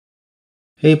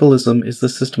Ableism is the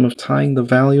system of tying the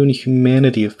value and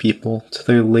humanity of people to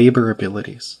their labor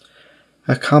abilities.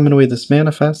 A common way this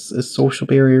manifests is social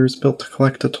barriers built to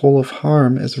collect a toll of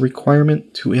harm as a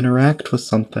requirement to interact with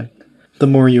something. The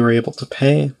more you are able to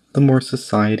pay, the more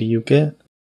society you get.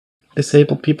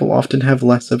 Disabled people often have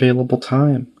less available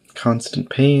time, constant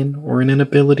pain, or an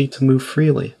inability to move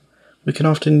freely. We can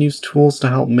often use tools to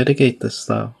help mitigate this,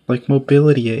 though, like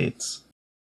mobility aids.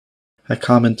 A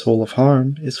common toll of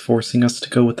harm is forcing us to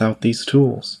go without these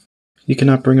tools. You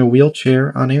cannot bring a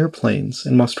wheelchair on airplanes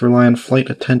and must rely on flight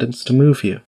attendants to move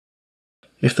you.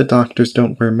 If the doctors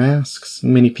don't wear masks,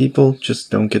 many people just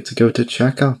don't get to go to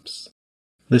checkups.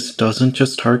 This doesn't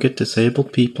just target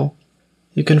disabled people.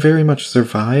 You can very much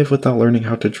survive without learning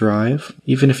how to drive,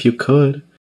 even if you could,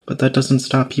 but that doesn't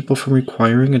stop people from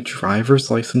requiring a driver's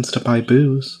license to buy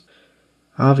booze.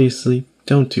 Obviously,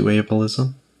 don't do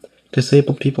ableism.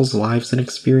 Disabled people's lives and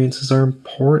experiences are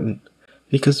important,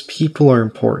 because people are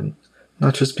important,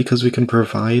 not just because we can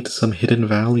provide some hidden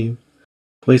value.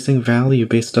 Placing value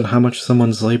based on how much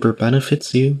someone's labor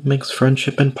benefits you makes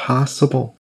friendship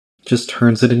impossible. Just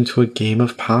turns it into a game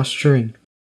of posturing.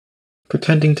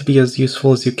 Pretending to be as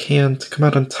useful as you can to come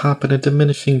out on top in a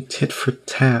diminishing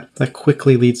tit-for-tat that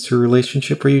quickly leads to a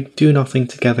relationship where you do nothing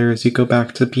together as you go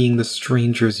back to being the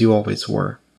strangers you always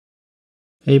were.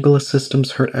 Ableist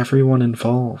systems hurt everyone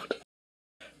involved.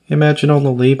 Imagine all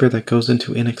the labor that goes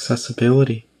into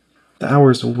inaccessibility. The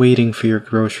hours waiting for your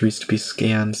groceries to be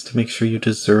scanned to make sure you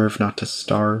deserve not to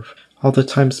starve. All the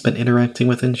time spent interacting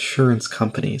with insurance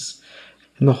companies.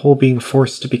 And the whole being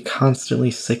forced to be constantly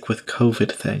sick with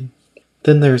COVID thing.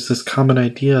 Then there's this common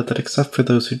idea that except for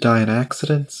those who die in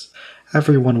accidents,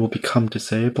 everyone will become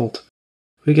disabled.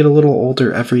 We get a little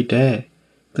older every day.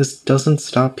 This doesn't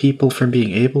stop people from being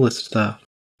ableist, though.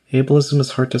 Ableism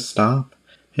is hard to stop.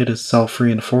 It is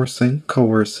self-reinforcing,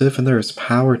 coercive, and there is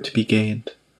power to be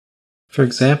gained. For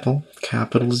example,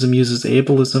 capitalism uses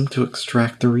ableism to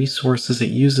extract the resources it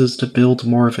uses to build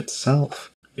more of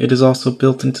itself. It is also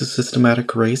built into systematic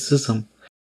racism.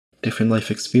 Different life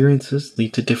experiences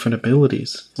lead to different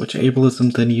abilities, which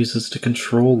ableism then uses to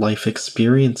control life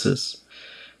experiences.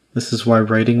 This is why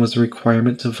writing was a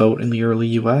requirement to vote in the early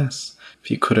US. If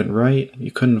you couldn't write,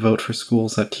 you couldn't vote for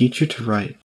schools that teach you to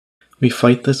write. We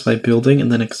fight this by building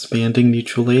and then expanding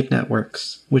mutual aid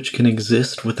networks, which can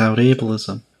exist without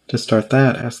ableism. To start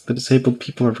that, ask the disabled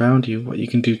people around you what you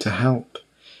can do to help.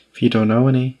 If you don't know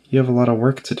any, you have a lot of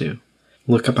work to do.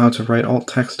 Look up how to write alt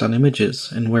text on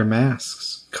images and wear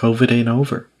masks. COVID ain't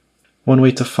over. One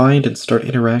way to find and start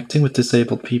interacting with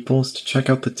disabled people is to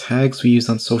check out the tags we use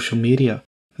on social media,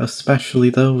 especially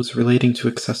those relating to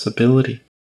accessibility.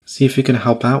 See if you can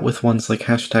help out with ones like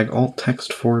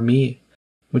 #AltTextForMe,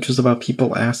 which is about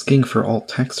people asking for alt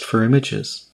text for images.